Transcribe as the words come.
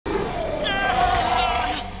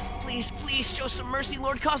some mercy,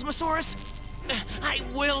 Lord Cosmosaurus. I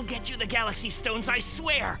will get you the Galaxy Stones, I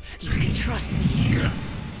swear. You can trust me.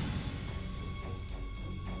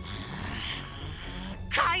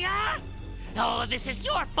 Kaya! Oh, this is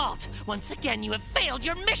your fault. Once again, you have failed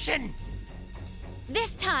your mission.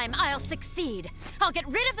 This time, I'll succeed. I'll get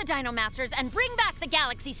rid of the Dino Masters and bring back the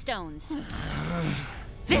Galaxy Stones.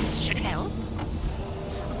 This should help.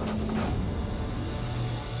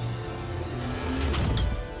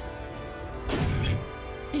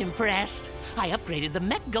 Impressed? I upgraded the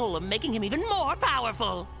Mech Golem, making him even more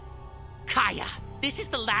powerful. Kaya, this is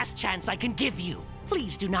the last chance I can give you.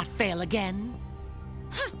 Please do not fail again.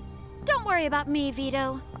 Don't worry about me,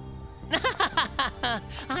 Vito.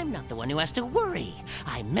 I'm not the one who has to worry.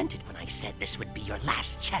 I meant it when I said this would be your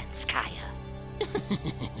last chance, Kaya.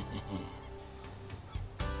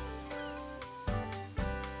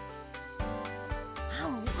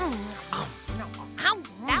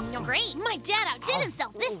 That was great. My dad outdid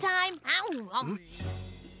himself this time.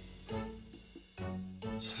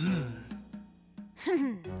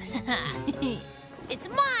 It's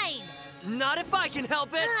mine. Not if I can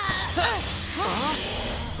help it.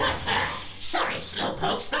 Sorry,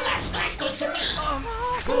 Slowpokes. The last slice goes to me.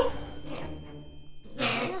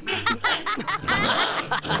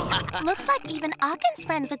 Looks like even Akken's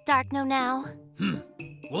friends with Darkno now.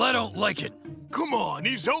 Well, I don't like it. Come on,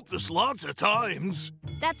 he's helped us lots of times.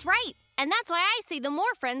 That's right. And that's why I say the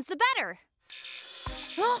more friends, the better.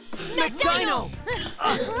 Mech Dino!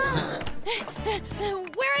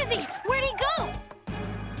 Where is he? Where'd he go?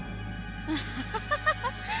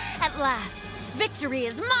 At last, victory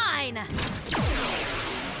is mine!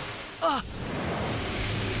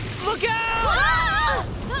 Look out!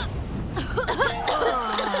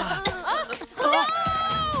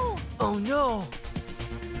 No! Oh no!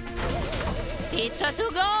 Pizza to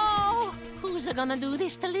go! Who's gonna do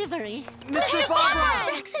this delivery? Mr. Barbara!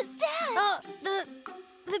 Rex is dead!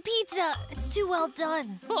 The pizza, it's too well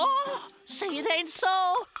done. Oh, say it ain't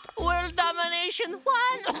so. World domination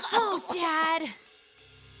won. Oh, Dad.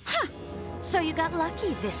 Huh. So you got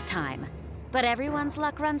lucky this time. But everyone's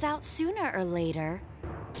luck runs out sooner or later.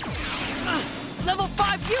 Level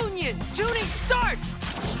 5 Union! Tuning start!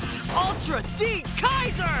 Ultra D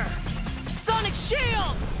Kaiser! Sonic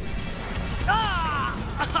Shield!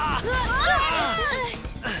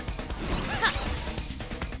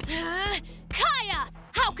 Kaya!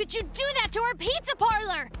 How could you do that to our pizza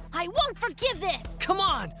parlor? I won't forgive this! Come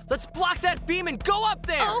on! Let's block that beam and go up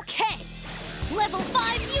there! Okay! Level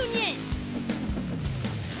 5 Union!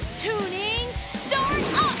 Tuning, start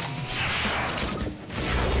up!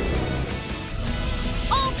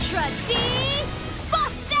 Ultra D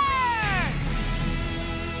Buster!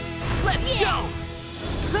 Let's go!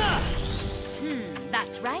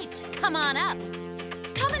 That's right. Come on up.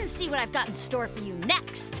 Come and see what I've got in store for you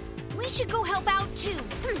next. We should go help out too.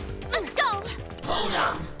 Let's go! Hold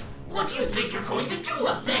on. What do you think you're going to do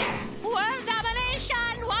up there? World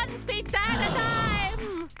domination, one pizza at a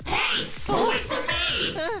time. Hey, wait for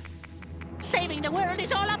me! Saving the world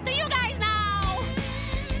is all up to you guys now.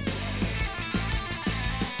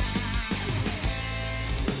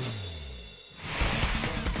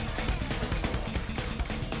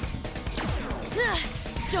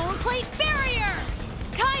 Stone plate barrier!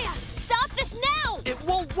 Kaya, stop this now! It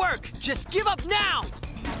won't work! Just give up now!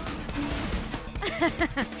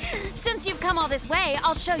 Since you've come all this way,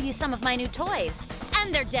 I'll show you some of my new toys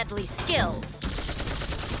and their deadly skills.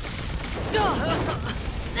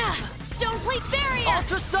 Stone plate barrier!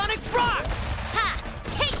 Ultrasonic rock! Ha!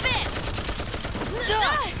 Take this!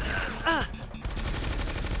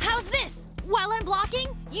 How's this? While I'm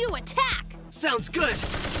blocking, you attack! Sounds good!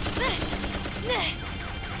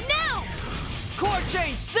 Now! Core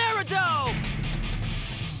Chain Cerado!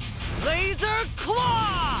 Laser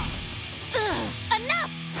Claw!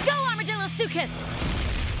 Enough! Go, Armadillo-suchus!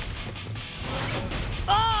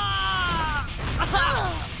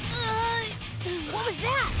 What was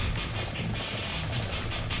that?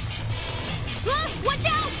 Watch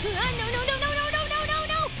out!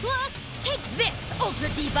 No! Take this, Ultra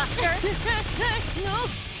D-Buster! No!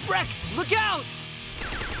 Rex, look out!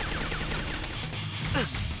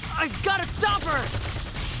 I've got to stop her!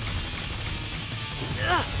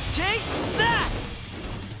 Take that!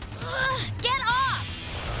 Get off!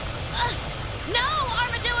 No,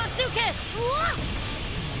 Armadillo-suchus!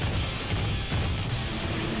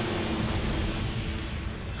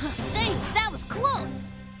 Thanks, that was close!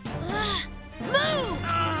 Move!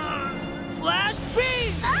 Flash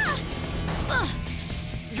beam!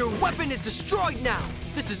 Your weapon is destroyed now!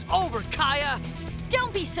 This is over, Kaya!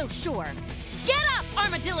 Don't be so sure! Get up,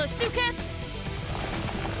 Armadillo-suchus!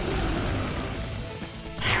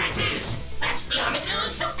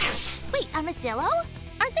 armadillo?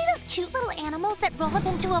 Aren't they those cute little animals that roll up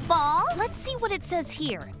into a ball? Let's see what it says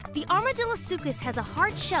here. The Armadillosuchus has a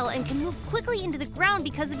hard shell and can move quickly into the ground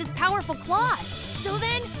because of his powerful claws. So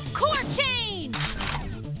then, core change!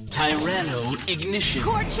 Tyranno ignition.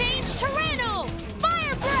 Core change, Tyranno!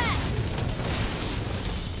 Fire breath!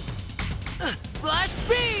 Flash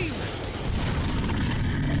beam!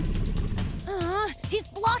 He's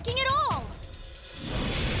blocking it all!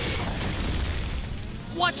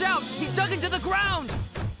 Watch out! He dug into the ground!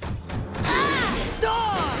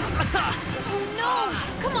 Oh no!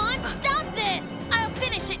 Come on, stop this! I'll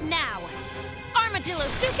finish it now!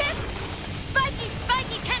 Armadillosuchus,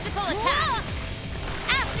 spiky tentacle attack!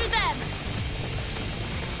 After them!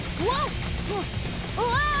 Whoa!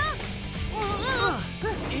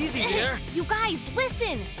 Easy there. You guys,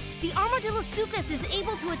 listen! The Armadillosuchus is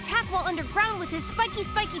able to attack while underground with his spiky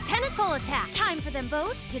tentacle attack. Time for them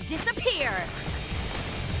both to disappear.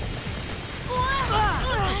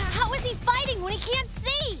 How is he fighting when he can't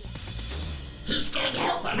see? He's getting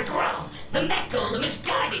help underground. The Mech Golem is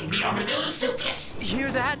guiding the Armadillosuchus.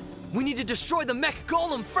 Hear that? We need to destroy the Mech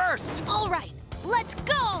Golem first! All right, let's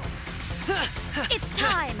go! It's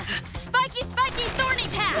time! Spiky thorny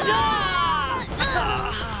path!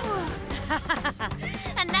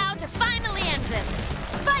 And now to finally end this,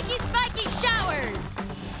 spiky showers!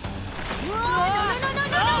 No!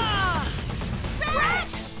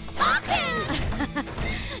 Rats!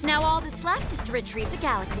 Ocken! Now all that's left is to retrieve the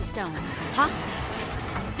Galaxy Stones. Huh?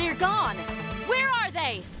 They're gone! Where are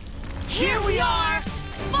they? Here we are!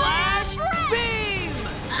 Flash beam!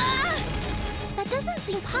 That doesn't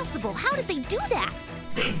seem possible. How did they do that?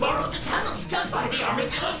 They borrowed the tunnels dug by the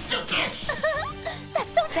Armadillosuchus.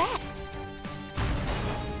 That's so Rex.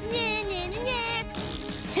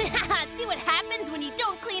 See what happens when you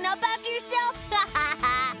don't clean up after yourself?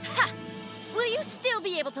 Ha! Will you still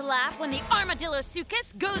be able to laugh when the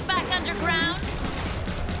Armadillosuchus goes back underground?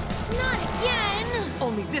 Not again!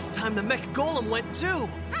 Only this time the Mech Golem went too!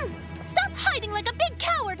 Stop hiding like a big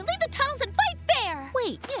coward! Leave the tunnels and fight fair!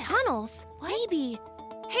 Wait, tunnels? Maybe.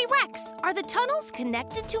 Hey, Rex, are the tunnels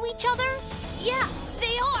connected to each other? Yeah,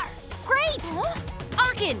 they are! Great!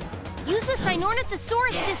 Ocken, use the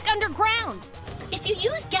Sinornithosaurus disc underground! If you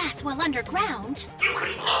use gas while underground... You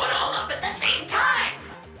can blow it all up at the same time.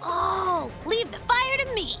 Oh, leave the fire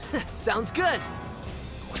to me! Sounds good!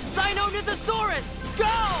 Sinornithosaurus,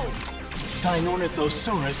 go!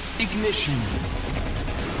 Sinornithosaurus ignition.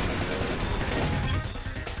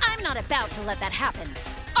 I'm not about to let that happen.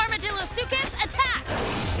 Armadillosuchus, attack!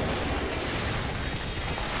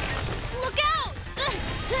 Look out!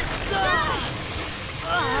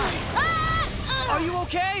 Are you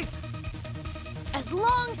okay? As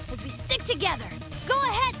long as we stick together. Go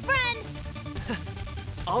ahead, friend!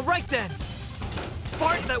 All right then.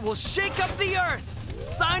 Fart that will shake up the earth.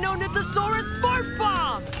 Sinornithosaurus fart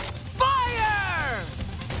bomb! Fire!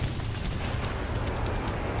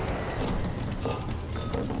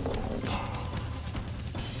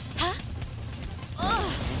 Huh?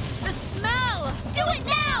 Ugh, the smell! Do it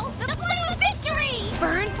now! The flame of victory!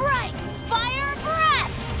 Burn bright! Fire breath!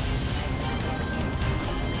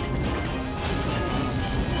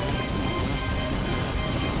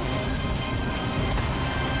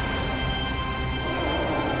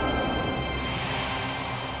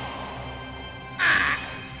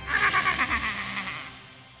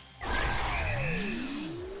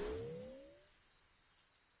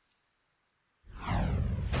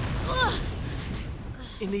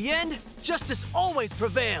 In the end, justice always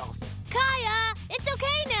prevails. Kaya, it's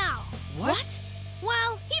okay now. What?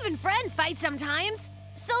 Well, even friends fight sometimes.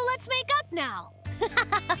 So let's make up now.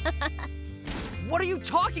 What are you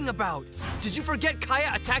talking about? Did you forget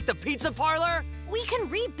Kaya attacked the pizza parlor? We can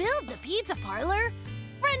rebuild the pizza parlor.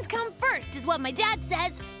 Friends come first is what my dad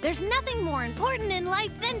says. There's nothing more important in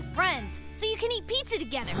life than friends. So you can eat pizza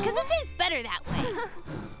together, because it tastes better that way.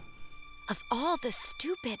 Of all the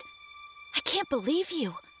stupid... I can't believe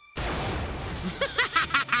you.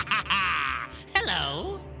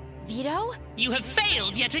 Hello. Vito? You have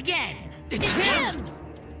failed yet again. It's him!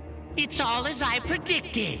 It's all as I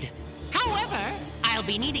predicted. However, I'll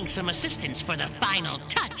be needing some assistance for the final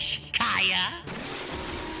touch, Kaya.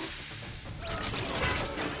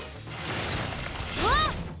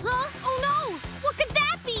 Huh? Huh? Oh no! What could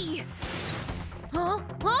that be? Huh?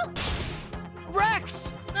 Huh?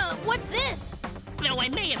 Rex! What's this? Though I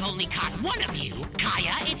may have only caught one of you,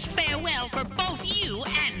 Kaya, it's farewell for both you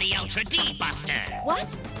and the Ultra D Buster.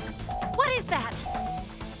 What? What is that?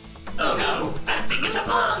 Oh no! That thing is a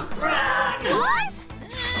bomb! Run! What?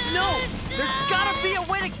 No! There's gotta be a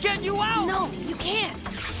way to get you out! No, you can't.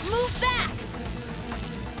 Move back.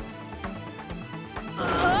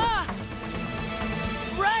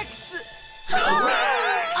 Rex!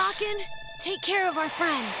 Akin, take care of our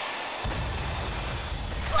friends.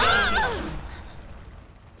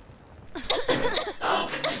 How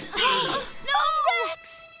could this be? No,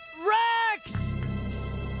 Rex! Rex!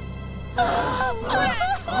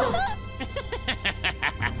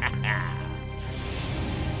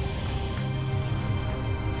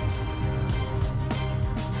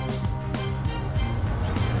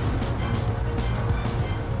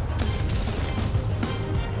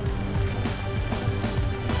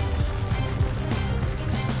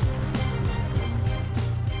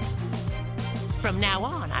 From now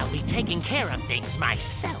on, I'll be taking care of things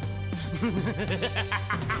myself.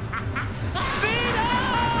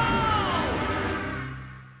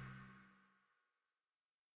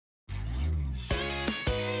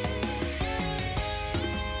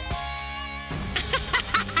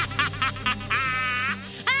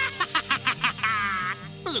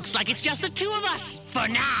 Looks like it's just the two of us, for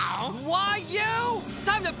now. Why you?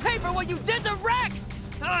 Time to pay for what you did to Rex!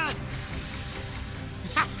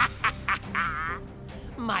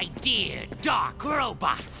 My dear dark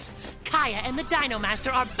robots, Kaya and the Dino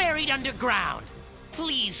Master are buried underground.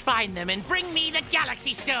 Please find them and bring me the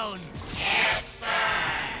Galaxy Stones. Yes, sir.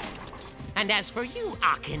 And as for you,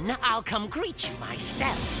 Akin, I'll come greet you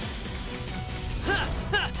myself.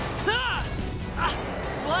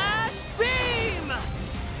 Flash beam!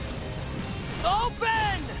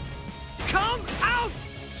 Open! Come out!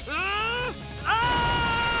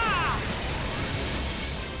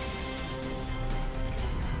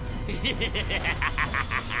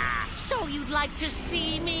 So you'd like to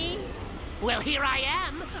see me? Well, here I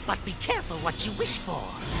am, but be careful what you wish for.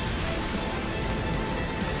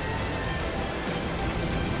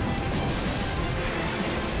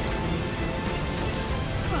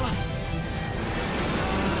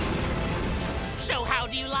 So how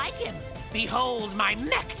do you like him? Behold my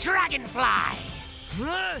Mech Dragonfly!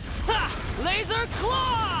 Laser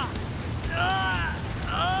claw!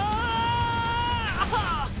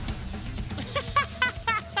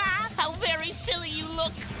 How very silly you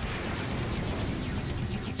look!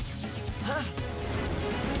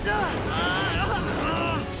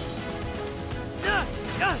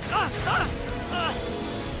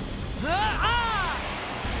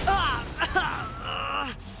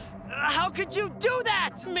 How could you do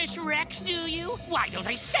that? Miss Rex, do you? Why don't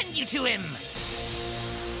I send you to him?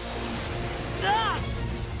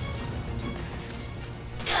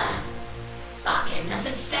 Akin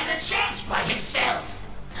doesn't stand a chance by himself.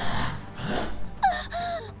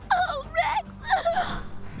 Oh, Rex!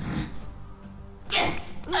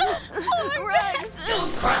 Poor Rex!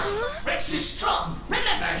 Don't cry. Rex is strong.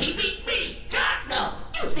 Remember, he beat me, Darkno.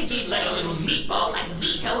 You think he'd let a little meatball like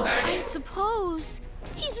Vito hurt I him? suppose.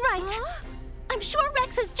 He's right. I'm sure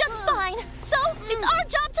Rex is just fine. So, it's our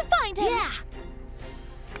job to find him. Yeah.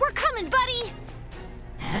 We're coming, buddy.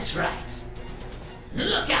 That's right.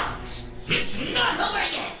 Look out. It's not over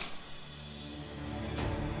yet.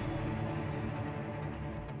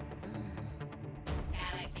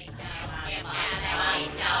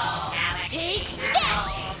 Take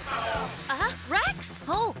that! Rex?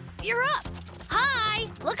 Oh, you're up. Hi!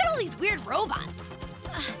 Look at all these weird robots.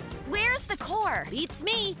 Where's the core? Beats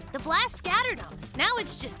me. The blast scattered them. Now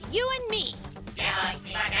it's just you and me.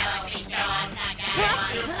 Galaxy Stone.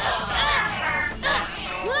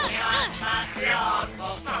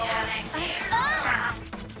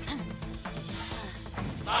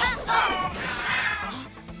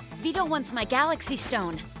 Vito wants my Galaxy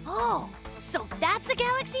Stone. Oh, so that's a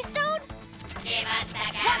Galaxy Stone? Give us the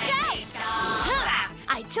Watch out!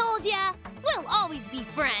 I told ya! We'll always be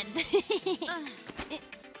friends.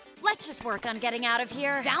 Let's just work on getting out of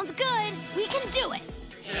here. Sounds good. We can do it.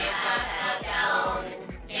 Give us the stone.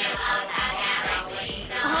 Give us a Galaxy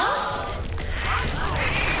Stone.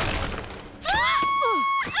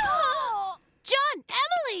 John,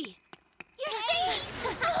 Emily! You're safe!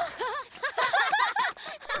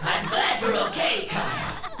 I'm glad you're okay,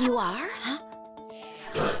 Kaya. You are?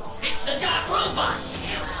 Good. It's the Dark Robots.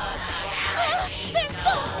 There's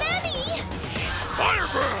so many! Fire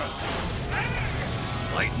breath!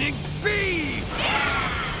 Lightning beam!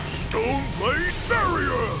 Stone blade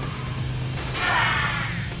barrier!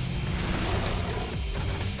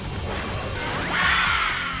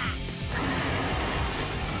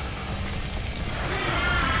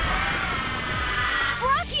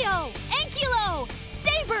 Brachio! Ankylo!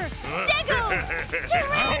 Saber! Stego!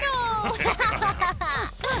 Tyranno!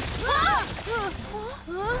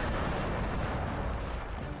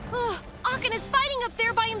 Akin is fighting up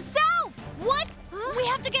there by himself! What? We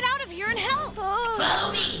have to get out of here and help!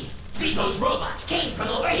 Follow me. Vito's robots came from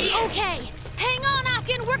over here. Okay, hang on,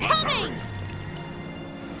 Akin, we're coming!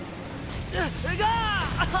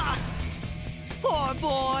 Poor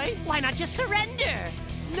boy. Why not just surrender?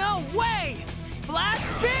 No way! Blast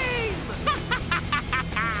beam!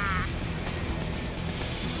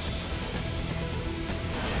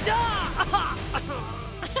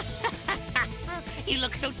 You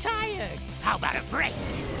look so tired. How about a break?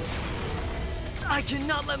 I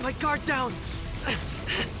cannot let my guard down.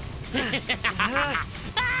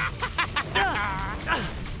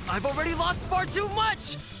 I've already lost far too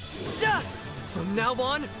much. From now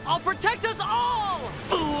on, I'll protect us all!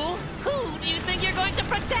 Fool! Who do you think you're going to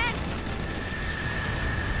protect?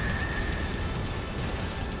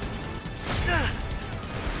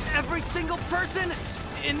 Every single person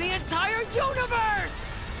in the entire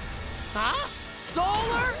universe! Huh?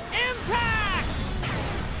 Solar Impact!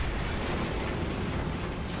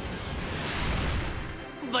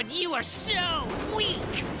 But you are so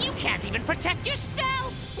weak! You can't even protect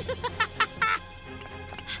yourself!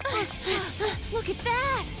 Look at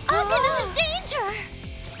that! Akin is in danger!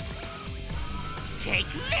 Take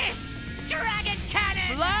this! Dragon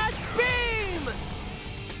Cannon! Blast beam!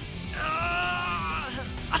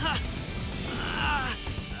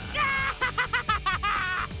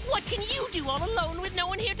 What can you do all alone with no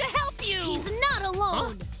one here to help you? He's not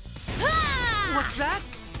alone! Ah! What's that?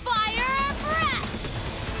 Fire breath!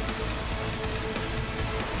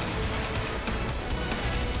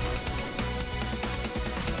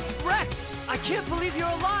 Rex! I can't believe you're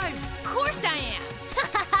alive! Of course I am!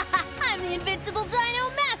 I'm the invincible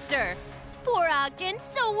Dino Master! Poor Akin,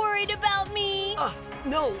 so worried about me!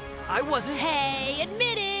 No, I wasn't. Hey,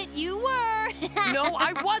 admit it, you were! No,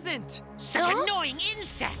 I wasn't! Such Huh? annoying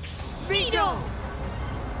insects! Vito!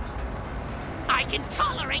 I can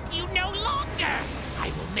tolerate you no longer!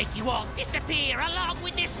 I will make you all disappear along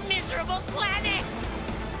with this miserable planet!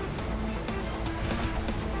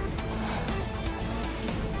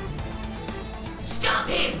 Stop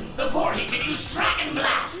him before he can use Dragon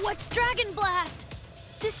Blast. What's Dragon Blast?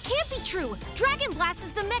 This can't be true! Dragon Blast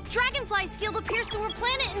is the Mech Dragonfly skill to pierce through a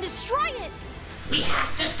planet and destroy it! We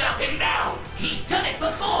have to stop him now. He's done it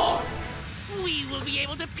before. We will be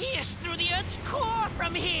able to pierce through the Earth's core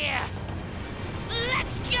from here!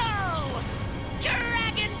 Let's go!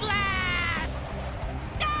 Dragon Blast!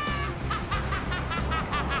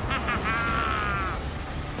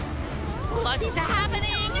 What's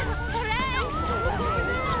happening? Rex!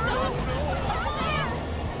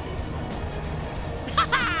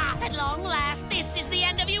 At long last, this is the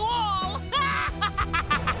end of you all!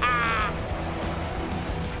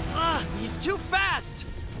 He's too fast!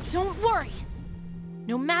 Don't worry.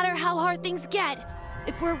 No matter how hard things get,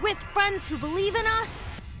 if we're with friends who believe in us,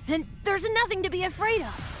 then there's nothing to be afraid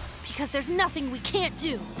of. Because there's nothing we can't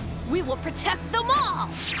do. We will protect them all!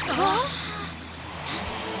 Huh?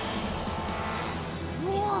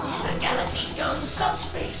 Whoa! The Galaxy Stone's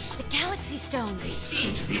subspace. The Galaxy Stones. They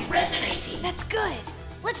seem to be resonating. That's good.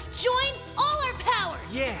 Let's join all our power.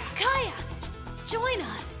 Yeah. Kaya, join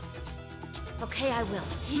us. Okay, I will.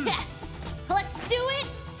 Yes. Let's do it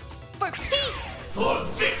for peace. For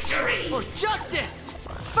victory. For justice!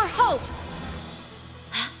 For hope.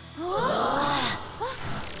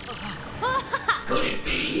 Could it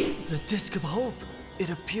be? The Disc of Hope. It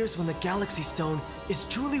appears when the Galaxy Stone is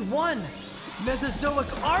truly one. Mesozoic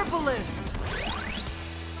Arbalist!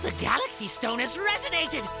 The Galaxy Stone has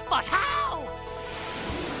resonated, but how?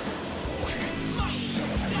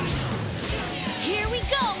 Here we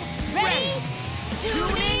go. Ready?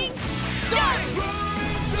 Tuning. Start.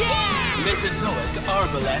 Yeah! Mesozoic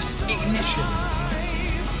Arbalest Ignition.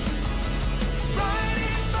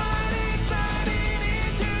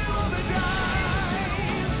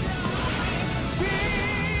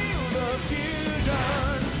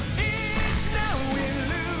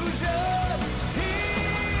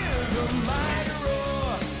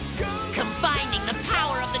 Combining the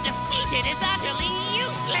power of the defeated is utterly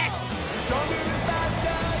useless!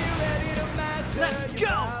 Let's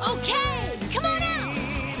go! Okay, come on out.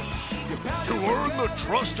 To earn the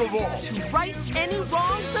trust of all. To right any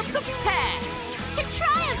wrongs of the past! To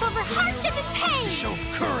triumph over hardship and pain. Show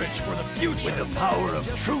courage for the future. With the power of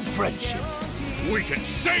true friendship, we can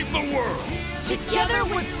save the world. Together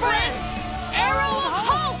with friends. Arrow of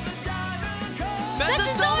hope.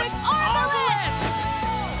 Mesozoic Arbalest.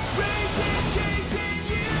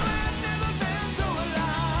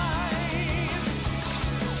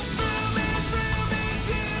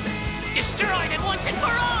 Destroy them once and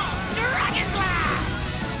for all! Dragon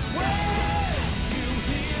Blast!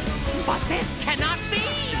 But this cannot be!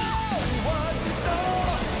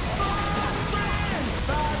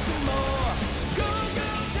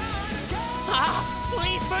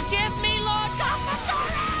 Forgive me, Lord Dinosaur!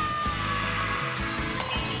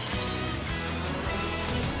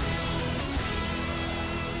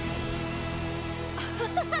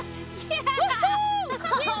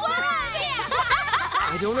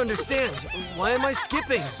 I don't understand. Why am I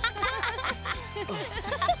skipping?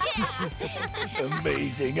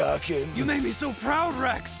 Amazing, Akin. You made me so proud,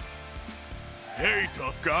 Rex. Hey,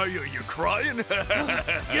 tough guy, are you crying?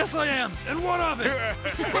 Yes, I am, and what of it?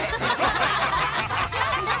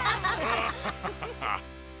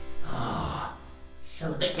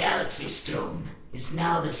 So the Galaxy Stone is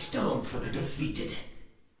now the stone for the defeated.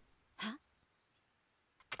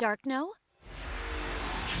 Darkno?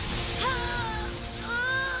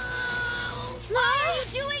 Why are you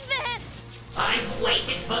doing this? I've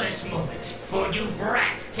waited for this moment, for you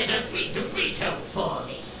brats to defeat the Veto for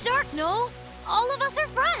me. Darkno, all of us are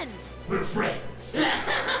friends. We're friends. You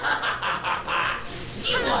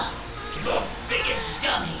are the biggest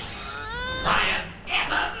dummy I have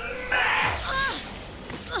ever met!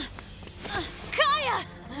 Kaya!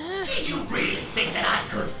 Did you really think that I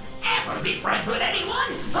could ever be friends with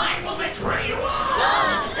anyone? I will betray you all!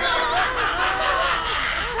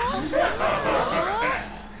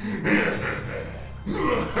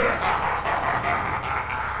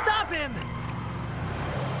 Stop him!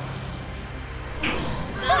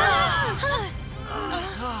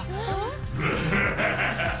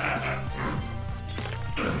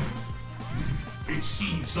 It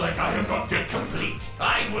seems like I am not yet complete.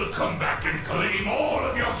 I will come back and claim all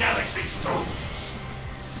of your Galaxy Stones.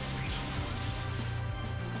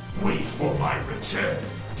 Wait for my return,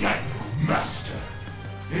 Dino Master.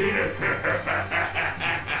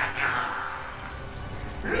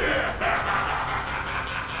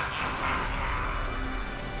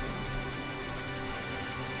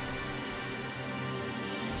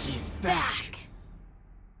 He's back.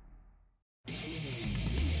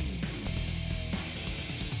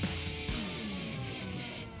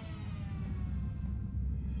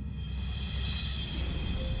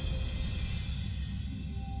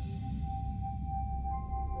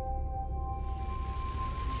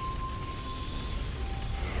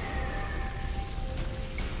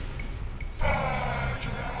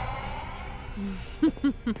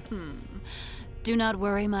 Do not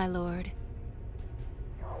worry, my lord.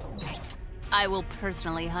 I will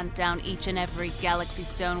personally hunt down each and every Galaxy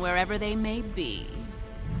Stone wherever they may be.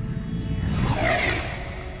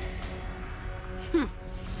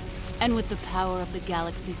 And with the power of the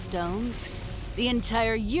Galaxy Stones, the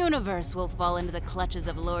entire universe will fall into the clutches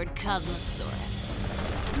of Lord Cosmosaurus.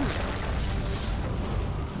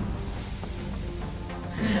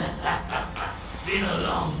 Been a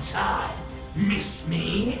long time. Miss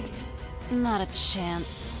me? Not a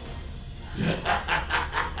chance.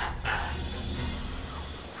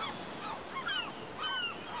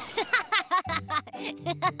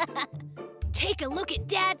 Take a look at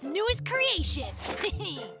Dad's newest creation.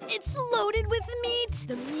 It's loaded with meat.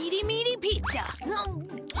 The meaty, meaty pizza.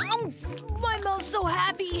 My mouth's so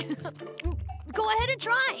happy. Go ahead and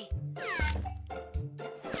try.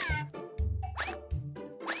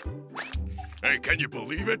 Hey, can you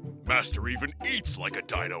believe it? Master even eats like a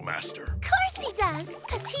Dino Master. Course he does,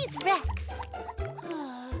 'cause he's Rex.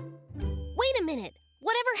 Wait a minute.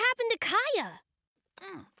 Whatever happened to Kaya?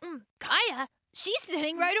 Kaya? She's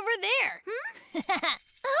sitting right over there.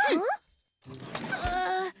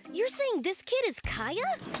 You're saying this kid is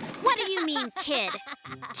Kaya? What do you mean, kid?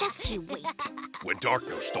 Just you wait. When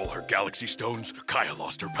Darkno stole her Galaxy Stones, Kaya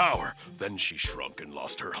lost her power. Then she shrunk and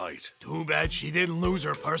lost her height. Too bad she didn't lose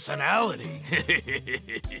her personality.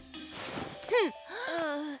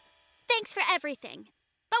 Thanks for everything.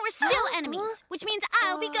 But we're still enemies, which means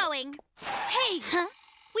I'll be going. Hey!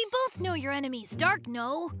 We both know you're enemies,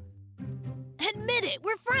 Darkno. Admit it,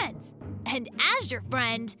 we're friends. And as your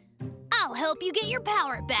friend, I'll help you get your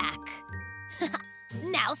power back.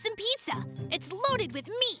 Now some pizza. It's loaded with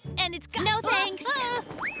meat, and it's got— No thanks.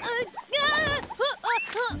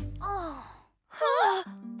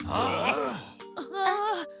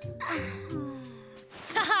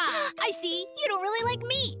 Haha, I see. You don't really like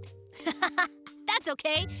meat. That's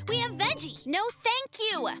okay. We have veggie. No thank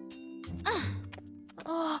you.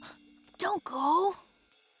 Don't go.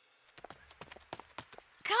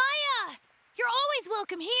 Kaya! You're always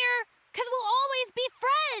welcome here, 'cause we'll always be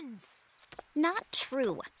friends. Not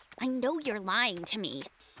true. I know you're lying to me.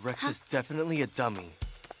 Rex is definitely a dummy,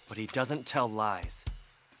 but he doesn't tell lies.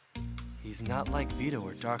 He's not like Vito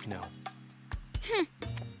or Darkno.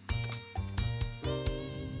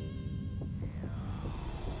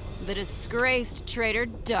 The disgraced traitor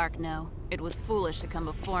Darkno. It was foolish to come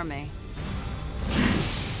before me.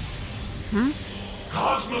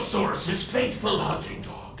 Cosmosaurus's faithful hunting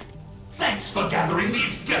dog. Thanks for gathering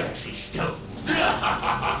these galaxy stones.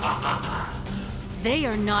 They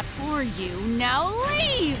are not for you. Now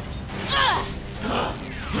leave!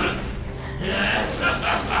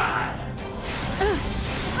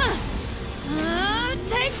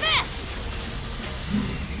 Take this!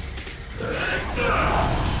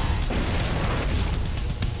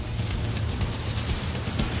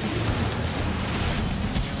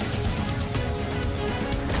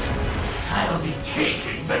 I'll be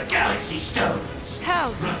taking the galaxy stones.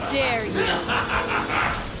 How dare you!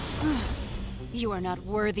 You are not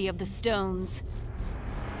worthy of the stones.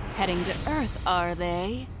 Heading to Earth, are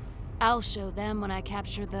they? I'll show them when I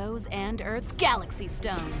capture those and Earth's galaxy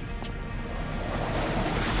stones.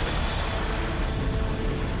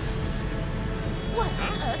 What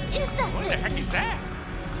on earth is that What the thing? heck is that?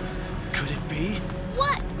 Could it be?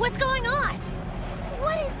 What? What's going on?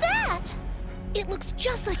 What is that? It looks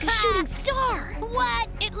just like a shooting star. What?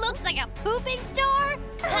 It looks like a pooping star?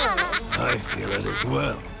 I feel it as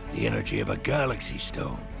well. The energy of a galaxy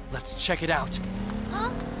stone. Let's check it out.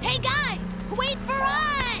 Huh? Hey guys, wait for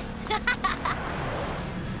us!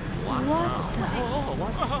 What the?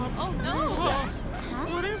 Oh no!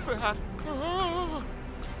 What is that?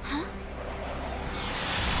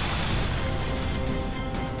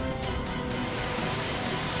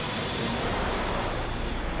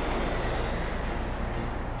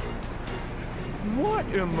 What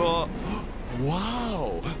in the...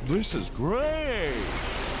 Wow, this is great!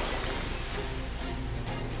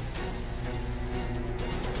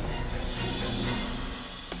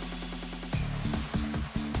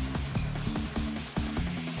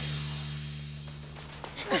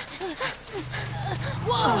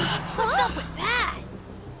 Whoa! What's up with that?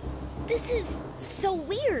 This is so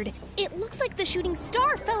weird. It looks like the shooting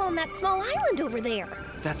star fell on that small island over there.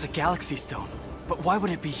 That's a galaxy stone. But why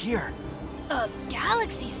would it be here? A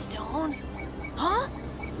galaxy stone? Huh?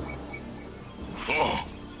 Oh,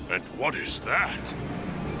 and what is that?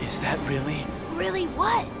 Is that really? Really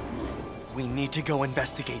what? We need to go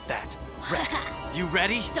investigate that. Rex, you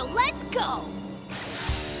ready? So let's go!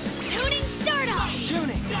 Tuning startup!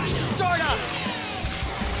 Tuning! Startup!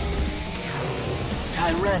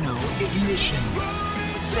 Tyranno ignition.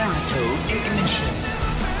 Cerato ignition.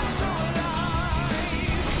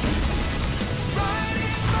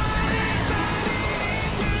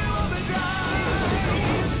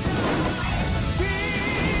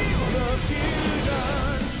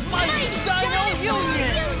 Mighty Dino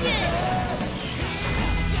Union!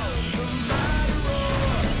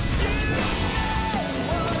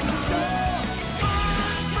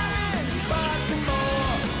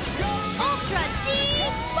 Ultra D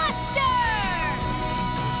Buster!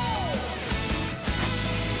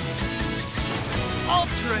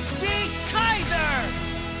 Ultra D Kaiser!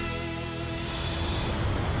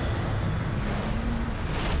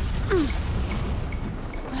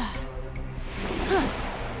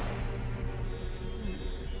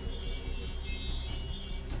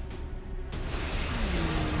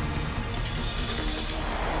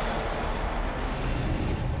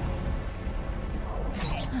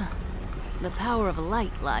 The power of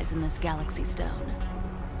light lies in this galaxy stone.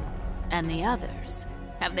 And the others,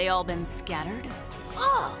 have they all been scattered?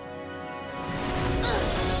 Oh!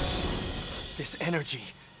 This energy,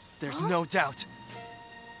 there's no doubt.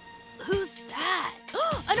 Who's that?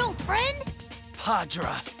 An old friend?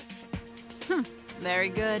 Padra. Very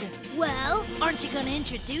good. Well, aren't you gonna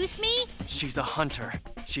introduce me? She's a hunter.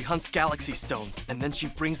 She hunts galaxy stones, and then she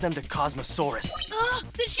brings them to Cosmosaurus. Oh,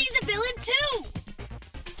 then she's a villain too!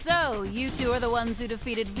 So, you two are the ones who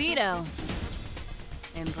defeated Vito.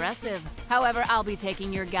 Impressive. However, I'll be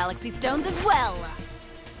taking your galaxy stones as well.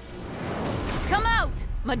 Come out,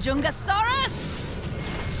 Majungasaurus!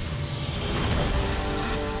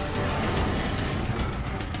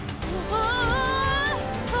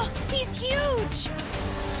 He's huge!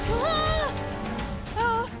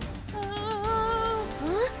 Huh?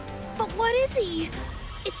 But what is he?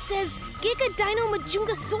 It says Giga Dino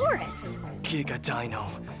Majungasaurus. Giga Dino.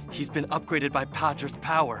 He's been upgraded by Padra's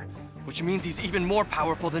power, which means he's even more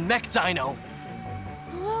powerful than Mech Dino.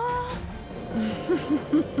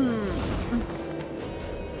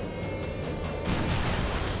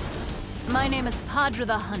 My name is Padra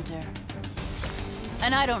the Hunter.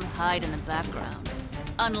 And I don't hide in the background.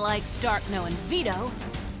 Unlike Darkno and Vito.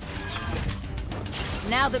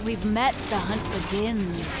 Now that we've met, the hunt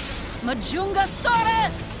begins.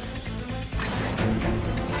 Majungasaurus!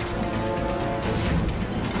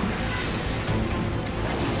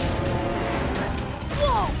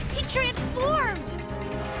 Whoa! He transformed!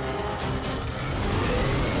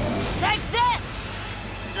 Take this!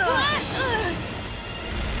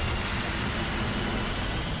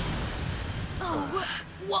 Oh,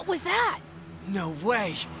 what was that? No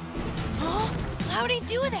way! Huh? How'd he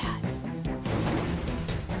do that?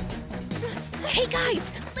 Hey guys,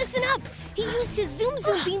 listen up! He used his Zoom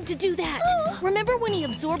beam to do that! Remember when he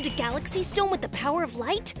absorbed a galaxy stone with the power of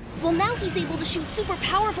light? Well, now he's able to shoot super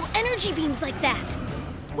powerful energy beams like that!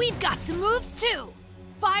 We've got some moves too!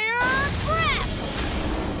 Fire breath!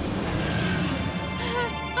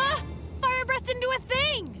 Fire breath's into a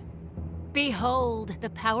thing! Behold the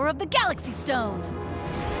power of the Galaxy Stone!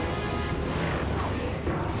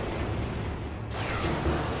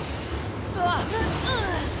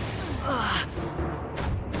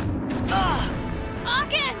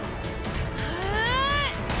 Again!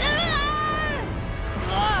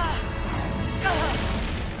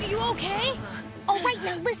 Are you okay? All right,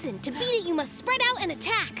 now listen. To beat it, you must spread out and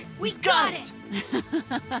attack. We got it!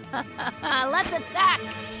 Let's attack!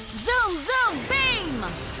 Zoom, zoom, beam!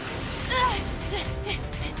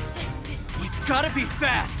 We've gotta be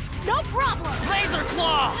fast! No problem! Laser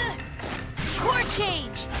claw! Core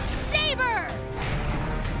change! Saber!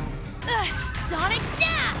 Sonic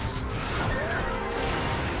dash!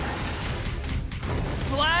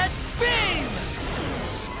 Flash beam!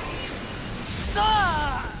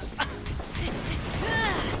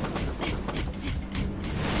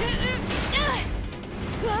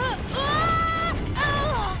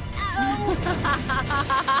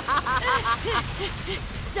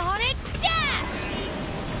 Sonic dash!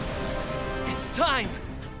 It's time!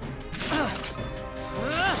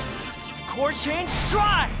 Core change,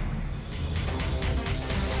 try!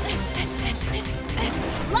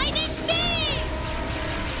 Lightning beam!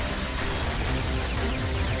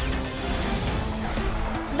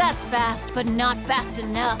 That's fast, but not fast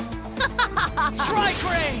enough. Try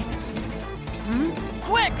crane!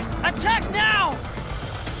 Quick! Attack now!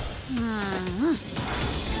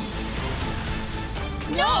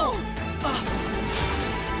 No!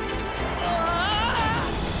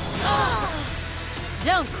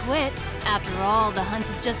 Don't quit. After all, the hunt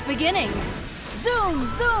is just beginning. Zoom,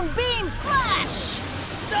 zoom, beam, splash!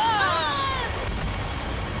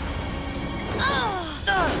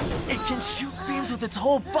 It can shoot beams with its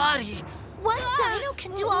whole body! What? Dino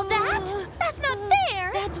can do all that? That's not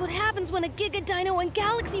fair! That's what happens when a Giga Dino and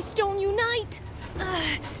Galaxy Stone unite!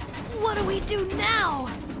 What do we do now?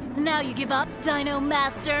 Now you give up, Dino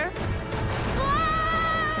Master?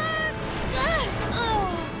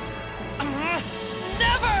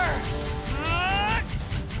 Never!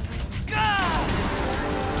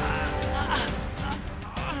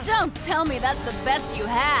 Don't tell me that's the best you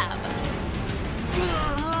have.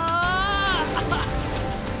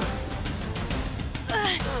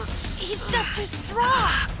 He's just too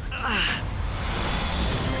strong!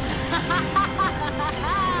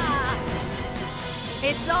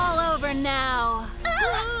 It's all over now.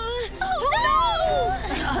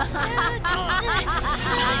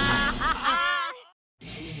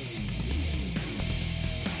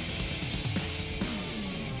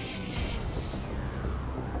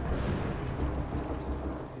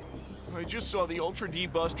 I just saw the Ultra D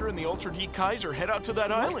Buster and the Ultra D Kaiser head out to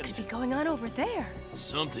that island. What could be going on over there?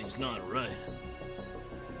 Something's not right.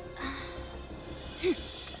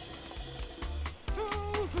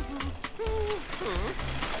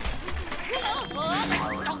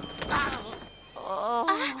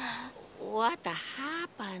 What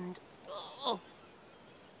happened? Oh.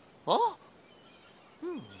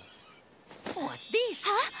 What's this?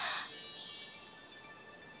 Huh?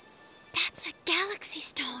 That's a Galaxy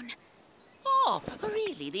Stone. Oh,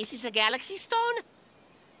 really? This is a Galaxy Stone?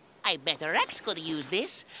 I bet Rex could use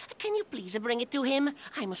this. Can you please bring it to him?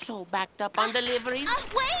 I'm so backed up on deliveries.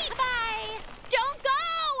 Wait! Bye! Don't go!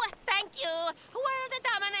 Thank you! World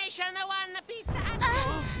domination, the one pizza and...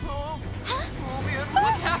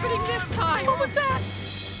 What's happening this time? What was that?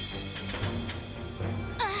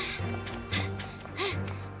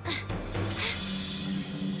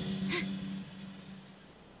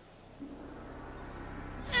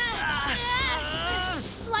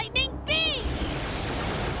 Lightning beam!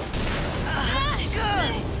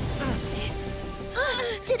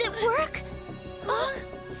 Did it work?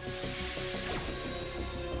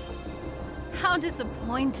 How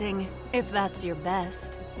disappointing, if that's your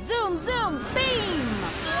best. Zoom, zoom, beam!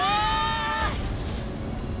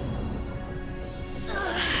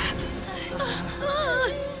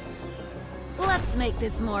 Let's make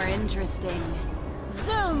this more interesting.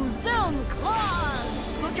 Zoom, zoom,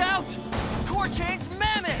 claws! Look out! Core change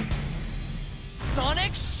mammoth!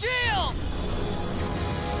 Sonic shield!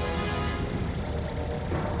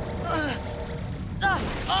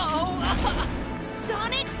 Uh-oh!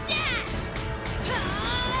 Sonic dash!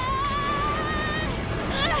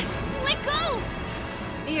 Let go!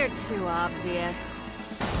 You're too obvious.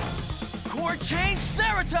 Core change,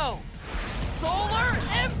 Cerito! Solar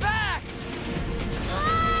impact!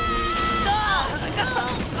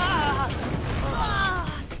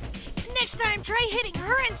 Next time, try hitting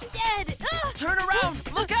her instead. Turn around!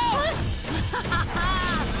 Look out!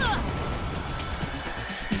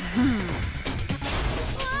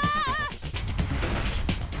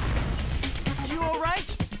 You all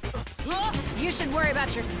right? You should worry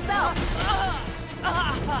about yourself.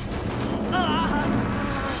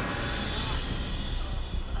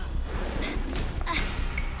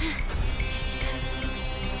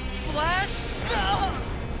 Flash!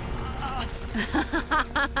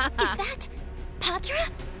 Is that Patra?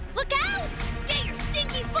 Look out! Get your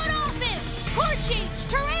stinky foot off him! Core change,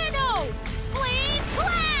 Tyranno! Blaze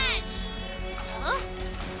clash!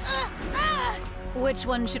 Which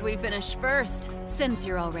one should we finish first, since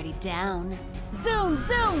you're already down? Zoom,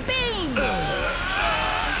 zoom, beam!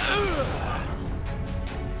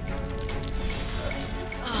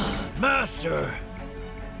 Master!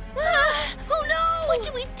 Oh no! What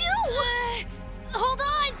do we do? Hold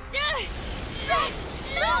on! Rex,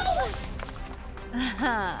 no!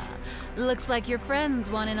 Looks like your friends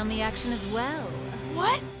want in on the action as well.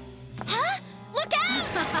 What? Huh? Look out!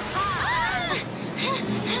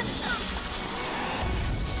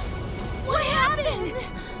 What happened?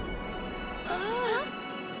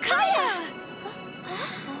 Kaya!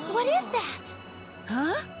 What is that?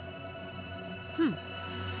 Huh?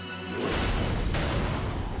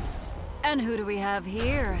 And who do we have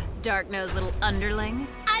here? Darkno's little underling?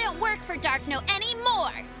 I don't work for Darkno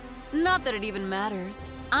anymore! Not that it even matters.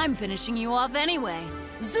 I'm finishing you off anyway.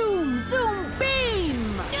 Zoom, zoom,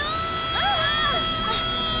 beam!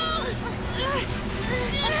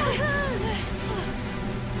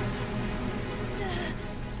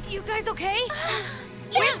 You guys okay?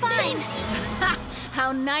 We're fine!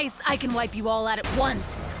 How nice I can wipe you all out at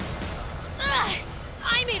once.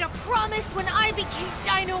 I made a promise when I became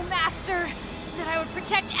Dino Master that I would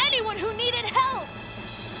protect anyone who needed help!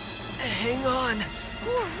 Hang on.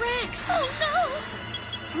 Poor Rex. Oh no!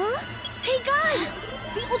 Huh? Hey guys!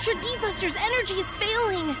 The Ultra D-Buster's energy is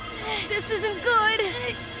failing. This isn't good.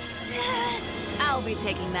 I'll be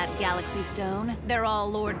taking that Galaxy Stone. They're all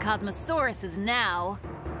Lord Cosmosaurus's now.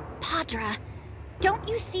 Padra, don't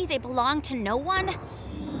you see they belong to no one?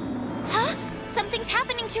 Huh? Something's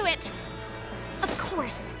happening to it! Of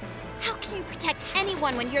course. How can you protect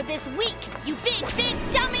anyone when you're this weak, you big, big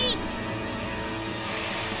dummy?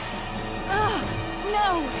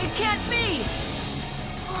 No, it can't be!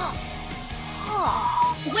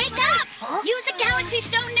 Wake up! Use the Galaxy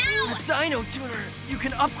Stone now! The Dino Tuner! You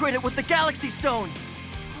can upgrade it with the Galaxy Stone!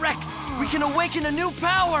 Rex, we can awaken a new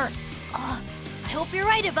power! I hope you're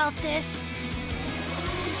right about this.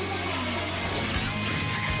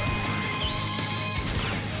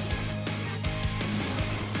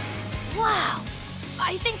 Wow!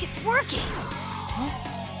 I think it's working!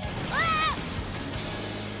 Ah!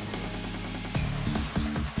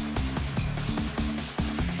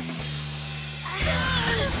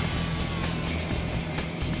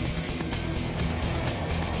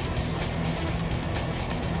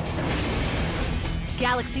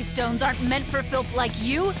 Galaxy Stones aren't meant for filth like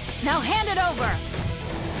you. Now hand it over!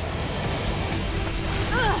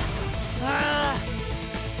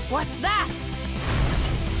 What's that?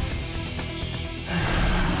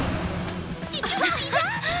 Did you see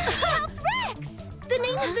that? It helped Rex! The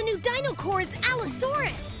name of the new Dinocore is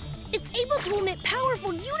Allosaurus. It's able to emit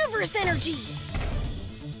powerful universe energy.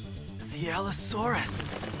 The Allosaurus.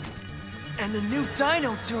 And the new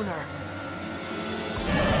Dino Tuner.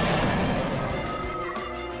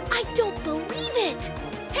 I don't believe it!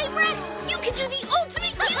 Hey Rex, you can do the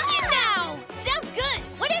ultimate union now! Sounds good!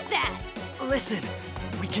 What is that? Listen,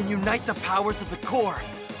 we can unite the powers of the core.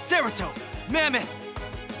 Cerito, Mammoth!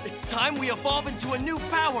 It's time we evolve into a new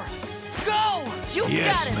power. Go! You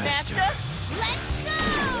Yes, got it, Master. Master! Let's go!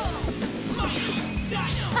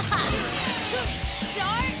 Dino!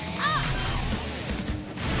 Start up!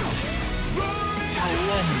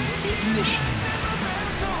 Tyranno ignition.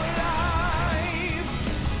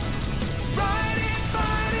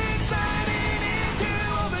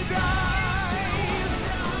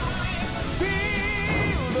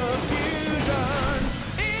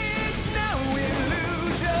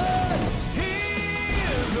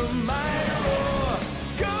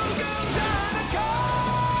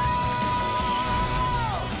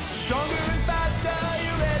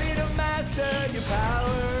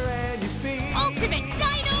 Ultimate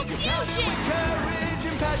Dino Fusion! Courage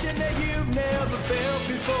and passion that you've never felt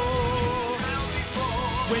before.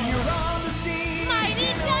 When you're on the scene,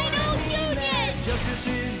 Mighty Dino Union! justice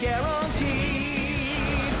is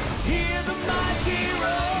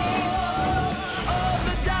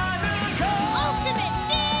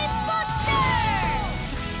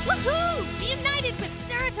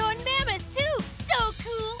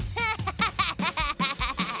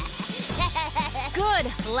Good.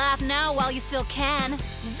 Laugh now while you still can.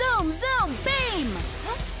 Zoom, zoom, beam!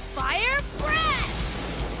 Fire breath!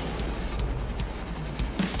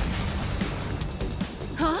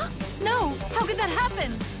 Huh? No, how could that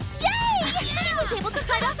happen? Yay! He was able to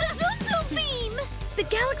fight off the Zoom Zoom beam! The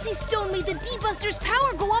Galaxy Stone made the D-Buster's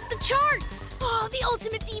power go off the charts! Oh, the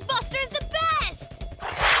ultimate D-Buster is the best!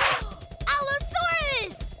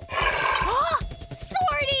 Allosaurus! Huh?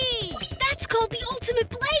 Swordy! That's called the ultimate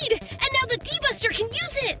blade! And now the D-Buster can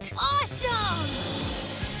use it! Awesome!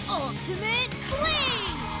 Ultimate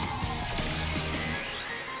Fling!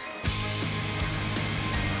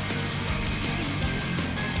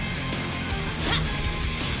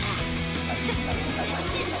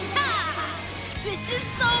 Ha! This is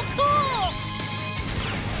so cool!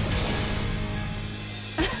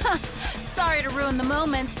 Sorry to ruin the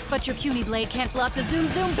moment, but your puny blade can't block the Zoom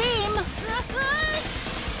Zoom beam!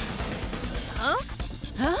 Huh?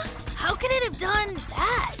 Huh? How could it have done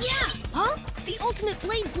that? Yeah! Huh? The ultimate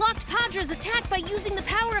blade blocked Padra's attack by using the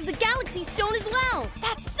power of the Galaxy Stone as well!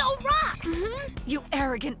 That's so rocks! You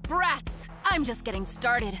arrogant brats! I'm just getting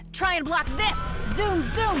started. Try and block this! Zoom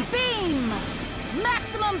Zoom beam!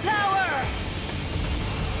 Maximum power!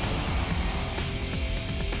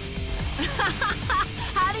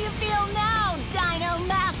 How do you feel now, Dino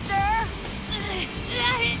Master?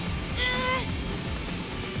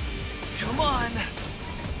 Come on!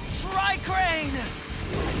 Try Crane!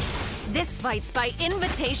 This fight's by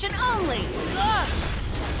invitation only!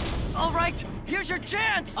 All right, here's your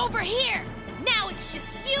chance! Over here! Now it's just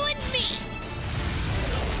you and me!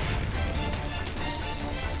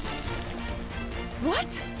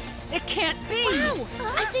 What? It can't be! Wow!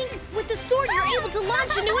 I think with the sword you're able to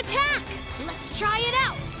launch a new attack! Let's try it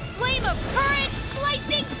out! Flame of Courage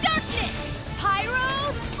Slicing Darkness!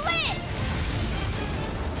 Pyro Split!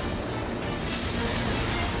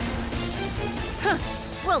 Huh.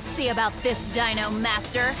 We'll see about this, Dino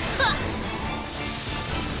Master.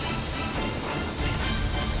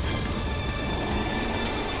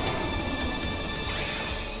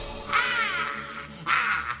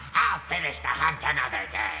 I'll finish the hunt another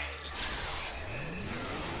day.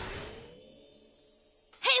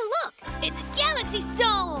 Hey, look! It's a Galaxy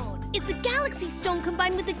Stone! It's a Galaxy Stone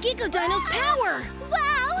combined with the Giga Dino's power!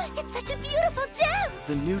 Wow! It's such a beautiful gem!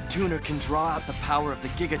 The new tuner can draw out the power of the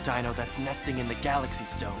Giga Dino that's nesting in the Galaxy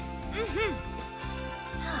Stone.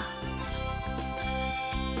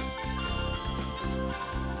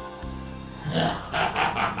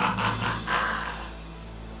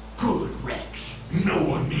 Good, Rex. No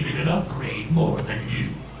one needed an upgrade more than you.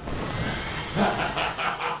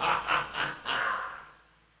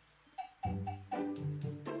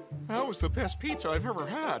 That was the best pizza I've ever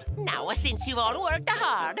had. Now, since you've all worked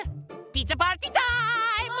hard, pizza party time!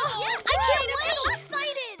 I can't wait! I'm so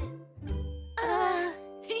excited!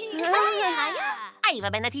 Kaya!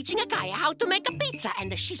 I've been teaching Kaya how to make a pizza,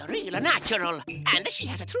 and she's a real natural. And she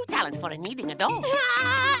has a true talent for kneading a dough.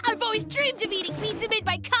 I've always dreamed of eating pizza made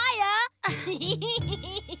by Kaya!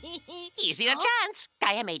 Here's your chance.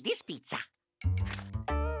 Kaya made this pizza.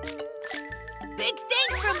 Big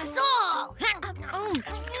thanks from us all!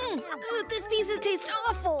 This pizza tastes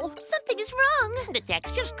awful! Something is wrong! The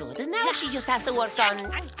texture's good, and now she just has to work on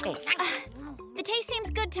taste. The taste seems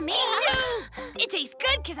good to me. Too! It tastes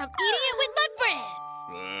good because I'm eating it with my friends!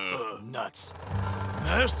 Nuts.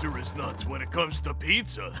 Master is nuts when it comes to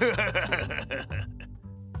pizza.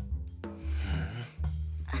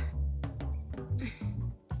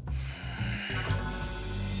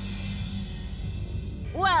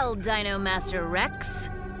 Well, Dino Master Rex,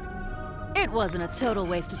 it wasn't a total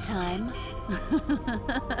waste of time.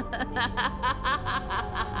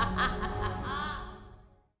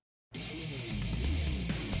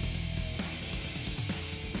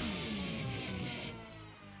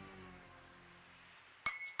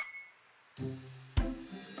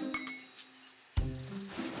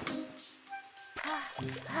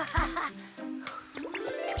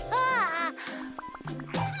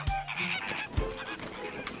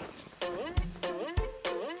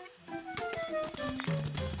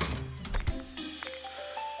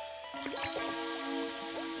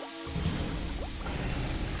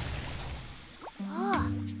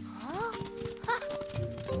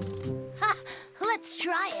 Let's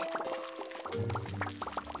try it.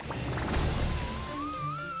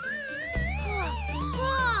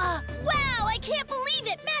 Wow, I can't believe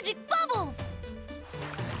it! Magic bubbles!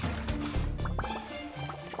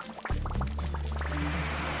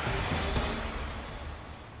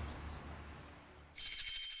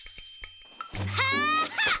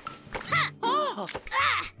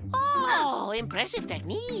 Oh, impressive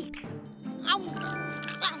technique.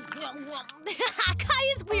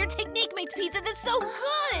 Kaya's weird technique makes pizza that's so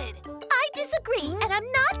good. I disagree, and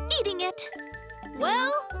I'm not eating it.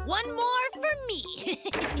 Well, one more for me.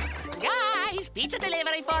 Guys, pizza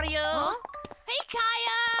delivery for you. Huh? Hey,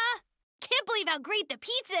 Kaya! Can't believe how great the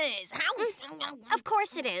pizza is. Of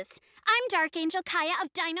course it is. I'm Dark Angel Kaya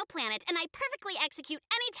of Dino Planet, and I perfectly execute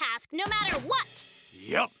any task, no matter what.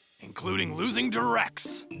 Yep, including losing to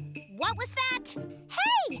Rex. What was that?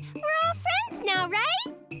 Hey, we're all friends now,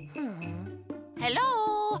 right?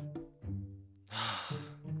 Hello?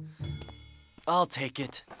 I'll take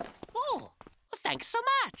it. Oh, thanks so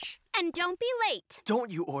much. And don't be late. Don't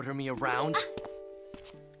you order me around.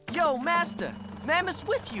 Yo, Master! Mammoth's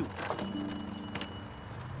with you!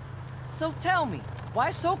 So tell me, why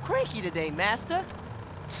so cranky today, Master?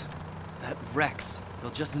 That Rex, he'll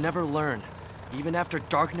just never learn. Even after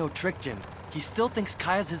Darkno tricked him, he still thinks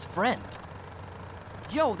Kaya's his friend.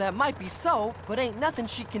 Yo, that might be so, but ain't nothing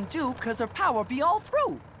she can do 'cause her power be all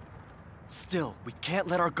through. Still, we can't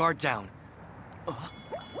let our guard down.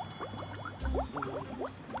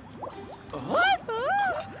 What?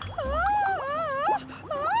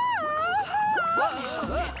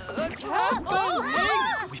 What's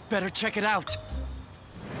happening? We better check it out.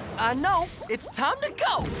 I know, it's time to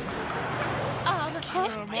go.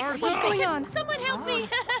 What's going on? Someone help me.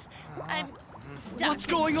 I'm stuck. What's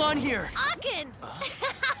going on here? Akin!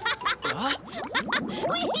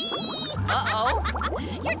 Uh-oh.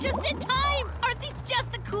 You're just in time! Aren't these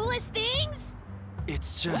just the coolest things?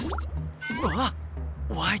 It's just...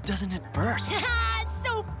 why doesn't it burst? It's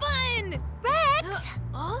so fun! Rex!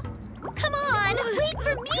 Come on, wait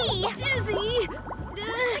for me! Dizzy!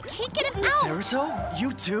 I can't get him out! Cerezo,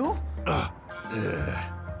 you too?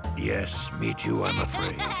 Yes, me too, I'm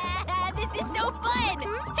afraid. This is so fun!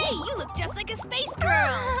 Hey, you look just like a space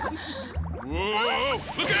girl! Whoa!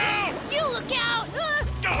 Look out! You look out!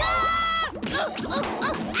 Ow!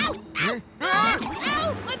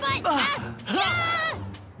 Ow! My butt!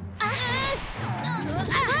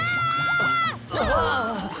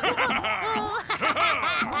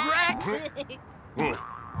 Rex!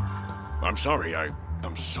 I'm sorry,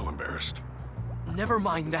 I'm so embarrassed. Never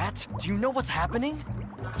mind that. Do you know what's happening?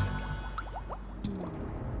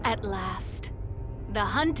 At last. The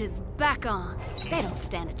hunt is back on. They don't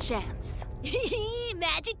stand a chance.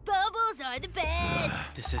 Magic bubbles are the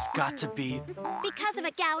best! This has got to be... Because of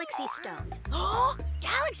a galaxy stone. Oh,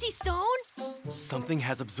 Galaxy Stone? Something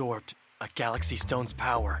has absorbed a galaxy stone's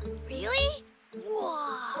power. Really?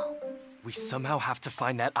 Whoa! We somehow have to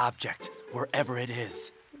find that object, wherever it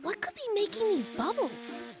is. What could be making these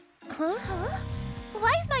bubbles? Huh?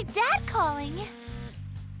 Why is my dad calling?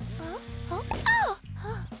 Oh!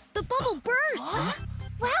 The bubble burst!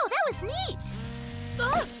 Wow, that was neat!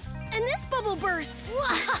 And this bubble burst!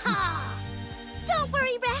 Wow! Don't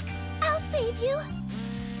worry, Rex. I'll save you.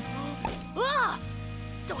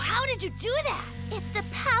 So how did you do that? It's the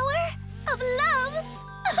power of love!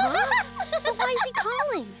 But why is he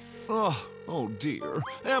calling? Oh dear.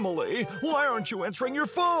 Emily, why aren't you answering your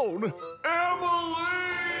phone? Emily!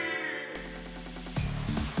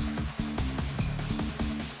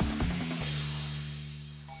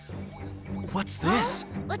 What's this?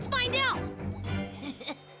 Let's find out.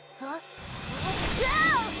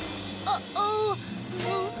 Uh-oh.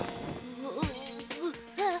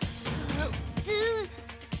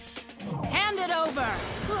 Hand it over!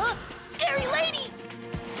 Scary lady!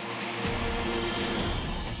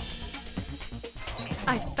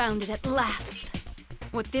 I found it at last.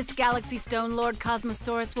 With this Galaxy Stone, Lord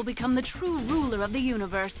Cosmosaurus will become the true ruler of the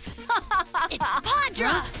universe. It's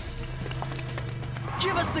Padra!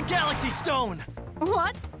 Give us the galaxy stone!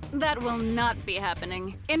 What? That will not be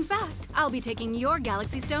happening. In fact, I'll be taking your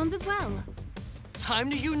Galaxy Stones as well. Time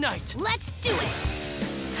to unite! Let's do it!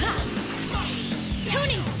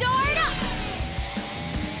 Tuning start up!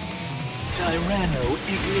 Tyranno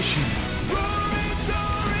ignition. Roaring,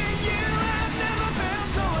 soaring, you have never felt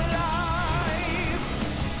so alive.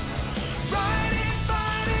 Riding,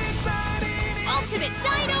 fighting, fighting. Ultimate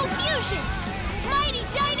Dino Fusion! Mighty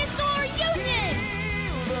Dinosaur Union!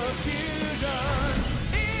 The fusion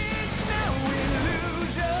is no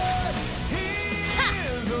illusion.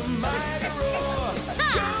 Hear the mighty roar.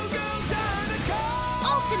 Go, go, Dinocore!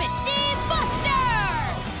 Ultimate D-Buster!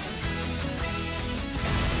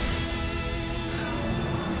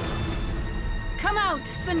 Come out,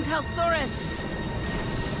 Centausaurus!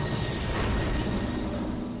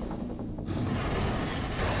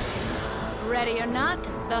 Ready or not,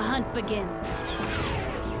 the hunt begins.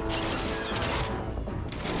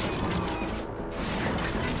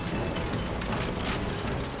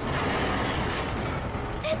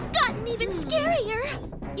 It's got I'm even scarier.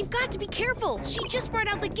 You've got to be careful. She just brought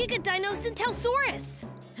out the Giga Dino Centausaurus.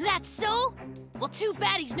 That's so? Well, too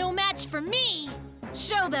bad he's no match for me.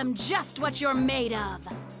 Show them just what you're made of.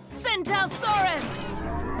 Centausaurus!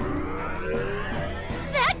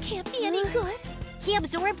 That can't be any good. He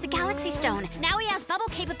absorbed the Galaxy Stone. Now he has bubble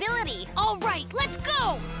capability. All right, let's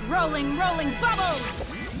go! Rolling, rolling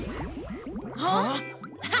bubbles! Huh?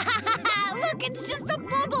 Look, it's just a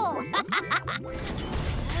bubble!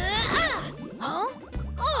 Huh?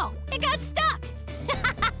 Oh, it got stuck!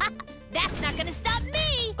 That's not gonna stop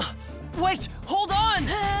me! Wait, hold on!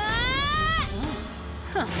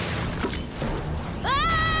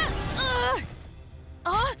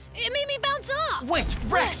 It made me bounce off! Wait,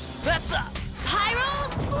 Rex, that's Pyro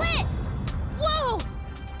split! Whoa!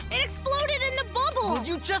 It exploded in the bubble! Will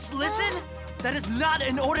you just listen? That is not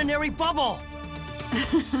an ordinary bubble!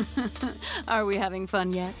 Are we having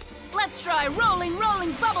fun yet? Let's try rolling,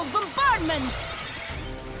 rolling bubbles bombardment!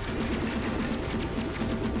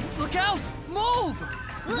 Look out! Move!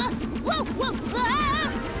 Whoa, whoa!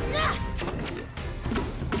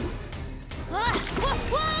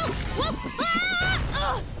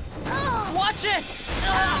 Watch it!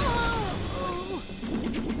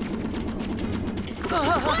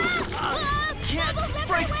 Can't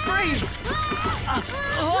break free!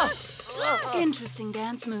 Interesting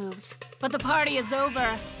dance moves. But the party is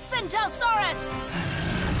over. Centausaurus!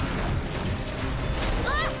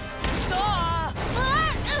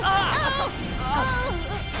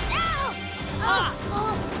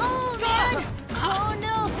 Oh, man! Oh,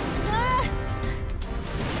 no!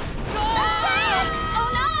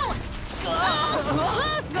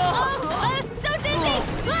 So dizzy!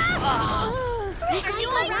 Rex, you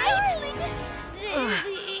all right?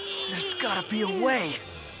 There's gotta be a way.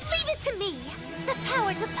 Leave it to me! The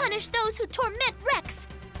power to punish those who torment Rex!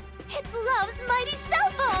 It's Love's mighty cell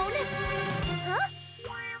phone! Huh?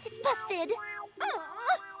 It's busted.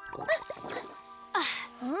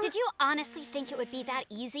 Did you honestly think it would be that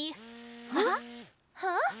easy? Huh?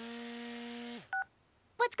 Huh?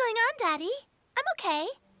 What's going on, Daddy? I'm okay.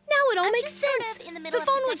 Now it all makes sense. In the The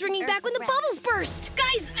phone was ringing back when the bubbles burst.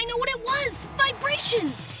 Guys, I know what it was!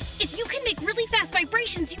 Vibrations! If you can make really fast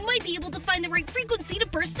vibrations, you might be able to find the right frequency to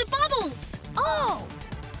burst the bubbles! Oh!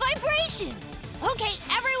 Vibrations! Okay,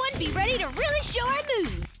 everyone be ready to really show our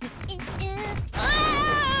moves!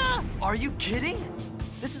 Are you kidding?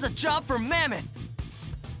 This is a job for Mammoth!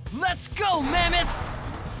 Let's go, Mammoth!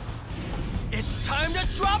 It's time to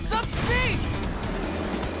drop the beat!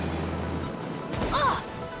 Oh!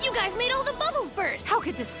 You guys made all the bubbles burst! How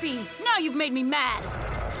could this be? Now you've made me mad!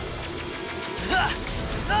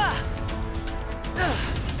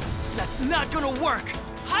 That's not gonna work!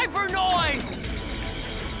 Hyper noise!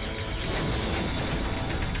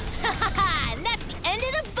 And that's the end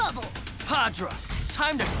of the bubbles! Padra,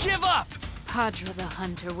 time to give up! Padra the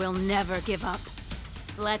Hunter will never give up.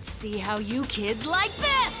 Let's see how you kids like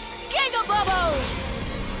this! Giga Bubbles!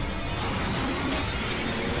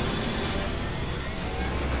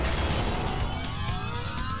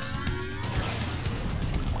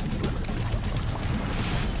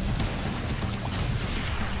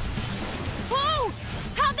 Whoa!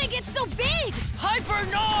 How'd they get so big? Hyper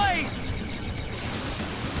noise!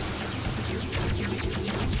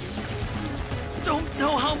 Don't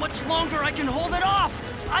know how much longer I can hold it off!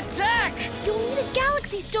 Attack! You'll need a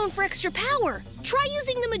Galaxy Stone for extra power. Try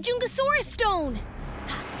using the Majungasaurus Stone.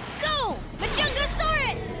 Go!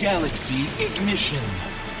 Majungasaurus! Galaxy Ignition.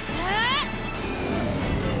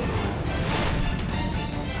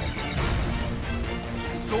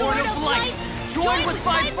 Sword of Light, joined with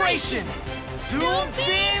vibration! Zoom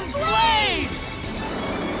Beam Blade!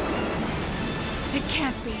 It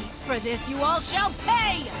can't be. For this you all shall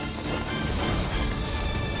pay!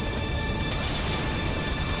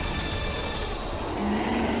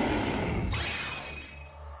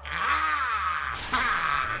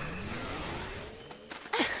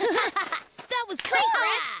 That was great,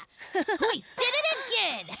 Rex! We did it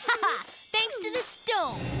again! Thanks to the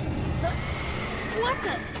stone! What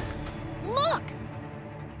the? Look!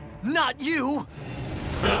 Not you!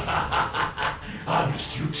 I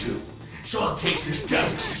missed you too. So I'll take this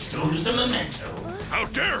Galaxy Stone as a memento. How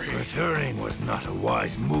dare he! Returning was not a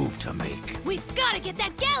wise move to make. We've got to get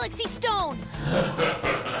that Galaxy Stone!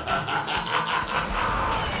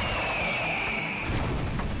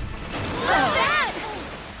 What's that?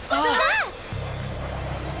 What's that?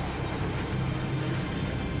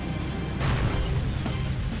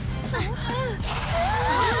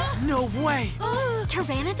 No way!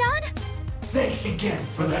 Pteranodon? Thanks again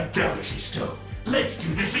for that Galaxy Stone. Let's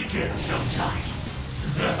do this again sometime.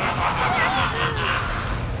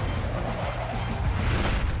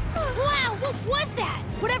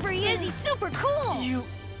 he is. He's super cool. You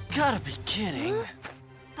gotta be kidding.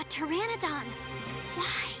 But Pteranodon, why?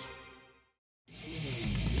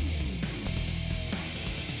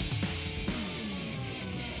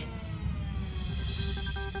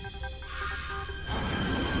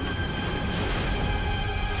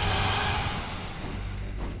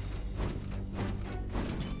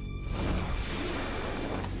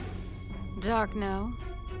 Darkno.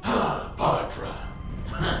 Padra.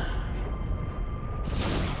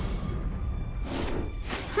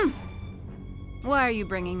 Why are you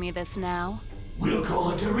bringing me this now? We'll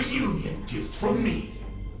call it a reunion gift from me.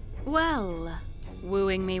 Well,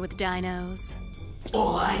 wooing me with dinos.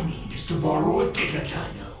 All I need is to borrow a Giga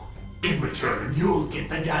Dino. In return, you'll get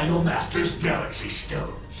the Dino Master's Galaxy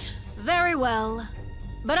Stones. Very well.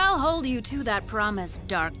 But I'll hold you to that promise,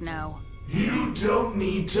 Darkno. You don't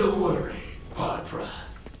need to worry, Padra.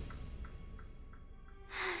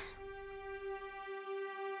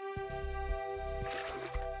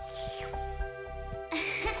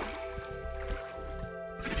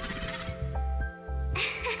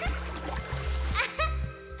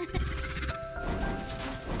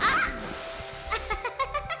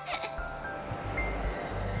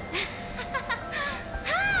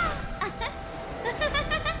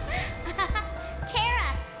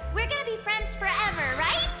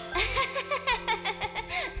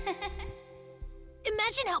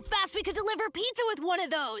 Imagine how fast we could deliver pizza with one of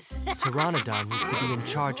those! Pteranodon used to be in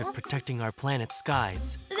charge of protecting our planet's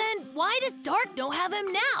skies. Then why does Darkno have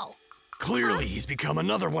him now? Clearly, he's become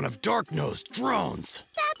another one of Darkno's drones.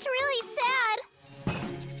 That's really sad.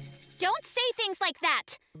 Don't say things like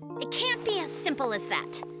that. It can't be as simple as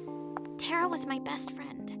that. Terra was my best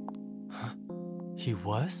friend. Huh? He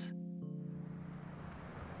was?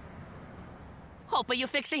 Hope you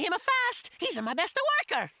fixing him fast. He's my best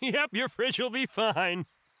worker. Yep, your fridge will be fine.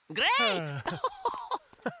 Great.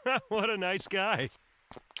 What a nice guy.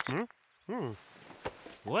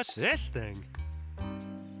 What's this thing?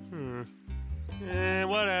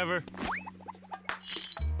 Whatever.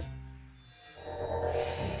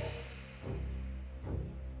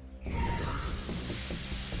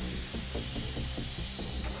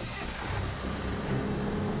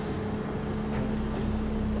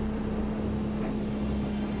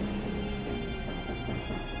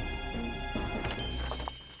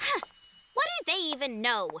 Even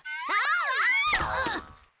know.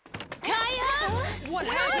 Kaya! What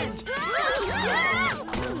happened?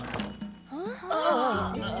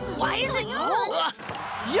 Why is it cold?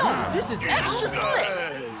 Yo, this is extra slick!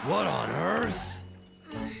 What on earth?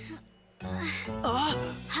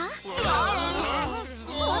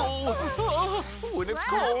 When it's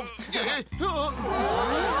cold.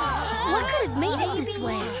 What could have made it this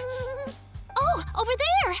way? Oh, over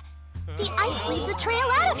there! The ice leads a trail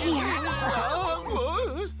out of here.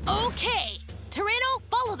 Okay, Tyranno,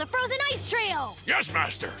 follow the frozen ice trail. Yes,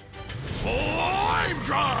 Master. Slime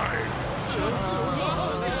drive!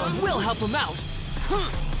 We'll help him out. Huh?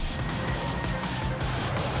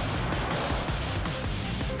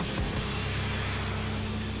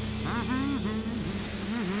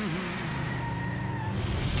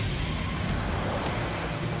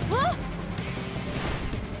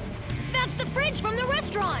 That's the fridge from the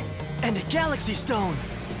restaurant. And a Galaxy Stone!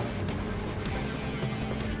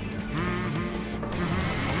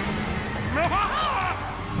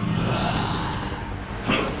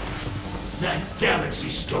 That Galaxy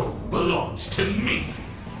Stone belongs to me.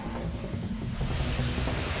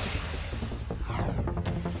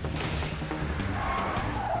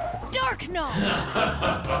 Darkno!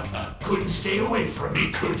 Couldn't stay away from me,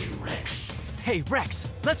 could you, Rex? Hey, Rex,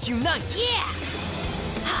 let's unite! Yeah!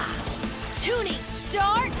 Tuning,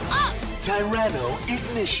 start up! Tyranno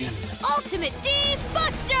ignition. Ultimate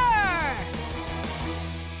Buster!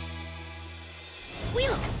 We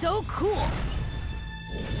look so cool.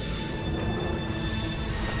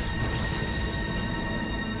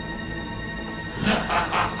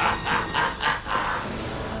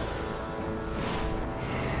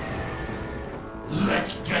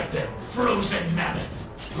 Let's get them, frozen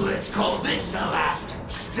mammoth. Let's call this a last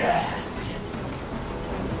stand.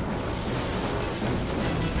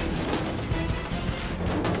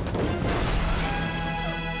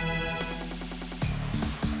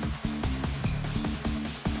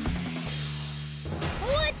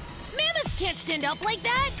 What? Mammoths can't stand up like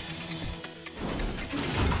that?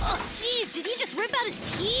 Oh, jeez, did he just rip out his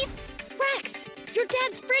teeth? Rex, your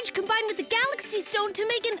dad's fridge combined with the Galaxy Stone to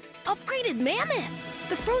make an upgraded mammoth.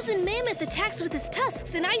 The frozen mammoth attacks with his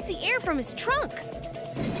tusks and icy air from his trunk.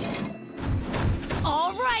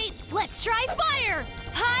 All right, let's try fire!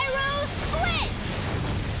 Pyro split!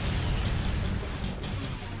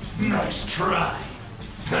 Nice try.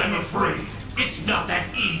 I'm afraid it's not that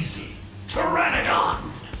easy.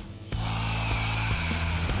 Pteranodon!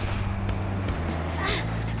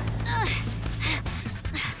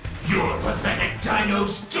 Your pathetic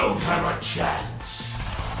dinos don't have a chance.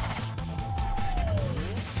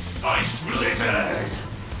 Ice Blizzard!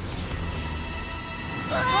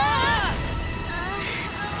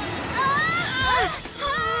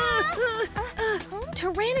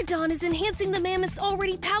 Pteranodon is enhancing the mammoth's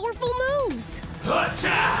already powerful moves!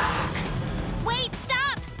 Attack! Wait,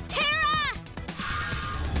 stop! Terra!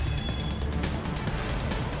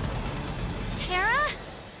 Terra?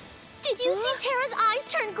 Did you see Terra's eyes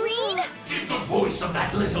turn green? Did the voice of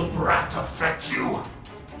that little brat affect you?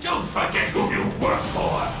 Don't forget who you work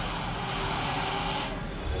for!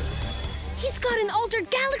 He's got an altered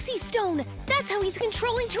galaxy stone! That's how he's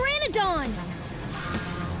controlling Pteranodon!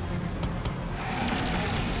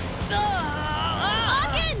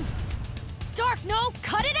 Again! Darkno,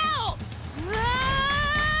 cut it out!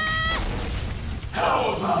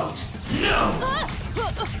 How about no?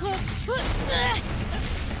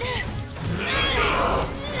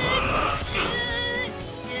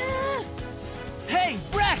 Hey,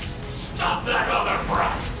 Rex! Stop that other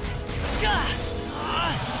brat!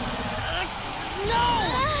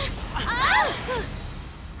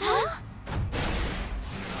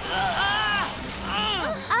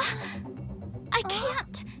 I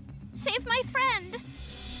can't. Save my friend.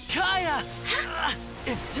 Kaya!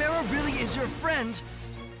 If Terra really is your friend,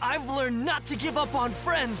 I've learned not to give up on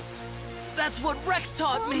friends. That's what Rex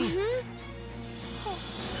taught me.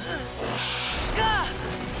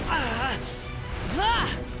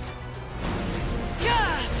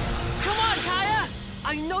 Come on, Kaya!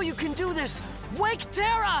 I know you can do this! Wake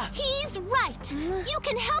Terra! He's right. You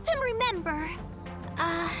can help him remember.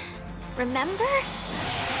 Remember?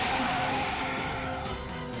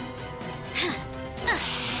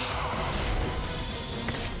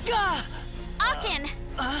 Akin!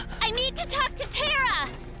 I need to talk to Terra!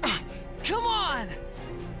 Come on!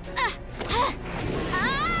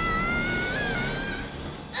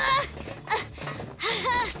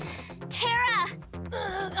 Terra!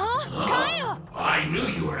 Kaya! I knew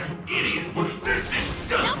you were an idiot, but this is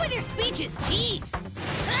done! Stop with your speeches, jeez!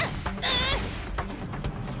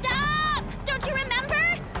 Stop! Don't you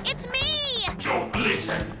remember? It's me! Don't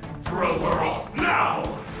listen! Throw her off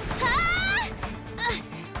now!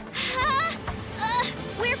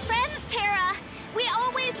 We're friends, Terra! We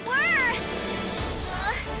always were!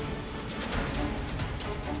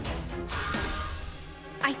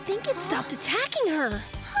 I think it stopped attacking her.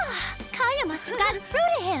 Kaya must have gotten through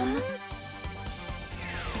to him.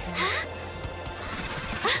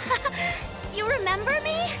 You remember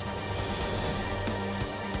me?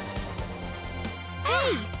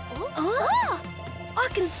 Hey!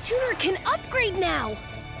 Akin's tuner can upgrade now!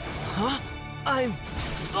 Huh? I'm...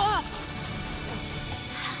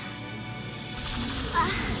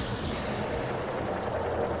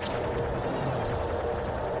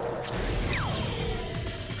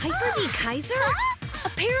 Hyper D Kaiser?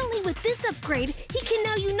 Apparently with this upgrade, he can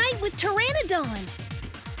now unite with Pteranodon!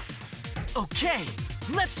 Okay,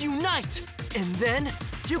 let's unite! And then,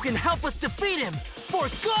 you can help us defeat him! For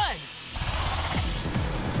good!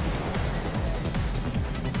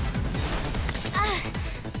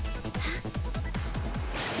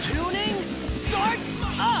 Tuning, start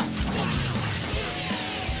up!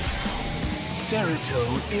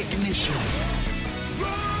 Cerito ignition.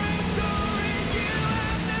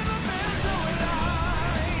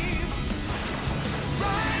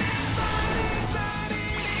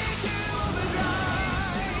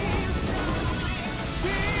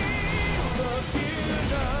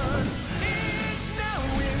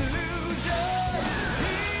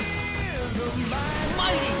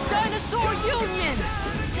 Mighty Dinosaur Union!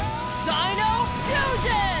 Dino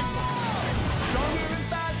Fusion! Stronger and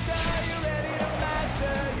faster, you're ready to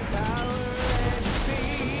master your power and your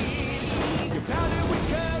speed. You're pounded with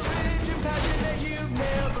courage and passion that you've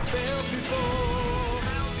never felt before.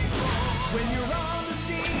 When you're on the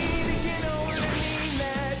scene, it can only mean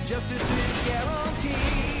that justice is guaranteed.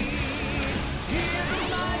 Hear the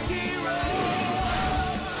mighty roar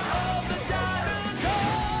of the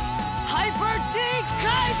Dinocore! Hyper D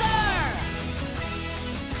Kaiser!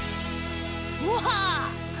 Wah!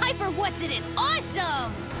 Hyper What's-It is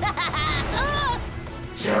awesome!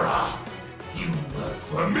 Terra, you work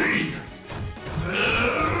for me!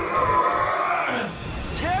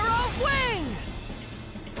 Terra Wing!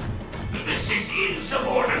 This is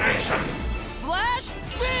insubordination! Flash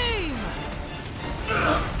Beam!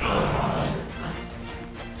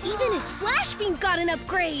 Even his Flash Beam got an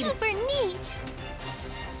upgrade! Super neat!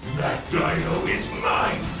 That dino is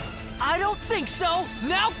mine! I don't think so!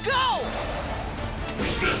 Now go!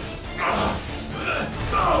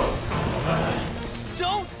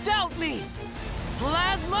 Don't doubt me!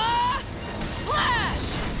 Plasma Flash!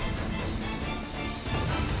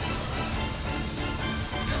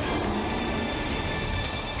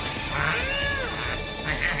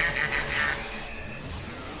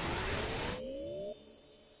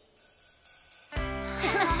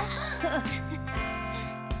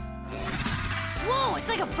 Whoa, it's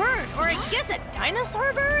like a bird, or I guess a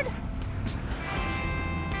dinosaur bird?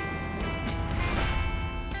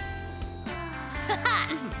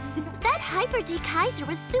 That Hyper D-Kaiser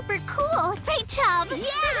was super cool. Great job.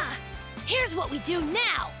 Yeah! Here's what we do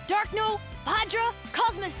now. Darkno, Padra,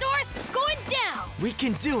 Cosmosaurus, going down. We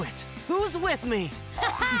can do it. Who's with me?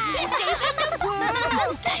 Saving the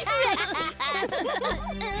world.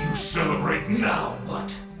 You celebrate now,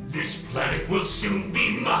 but this planet will soon be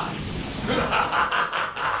mine.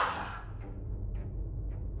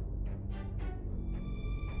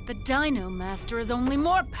 The Dino Master is only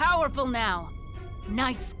more powerful now.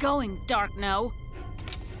 Nice going, Darkno.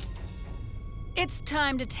 It's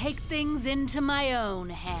time to take things into my own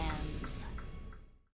hands.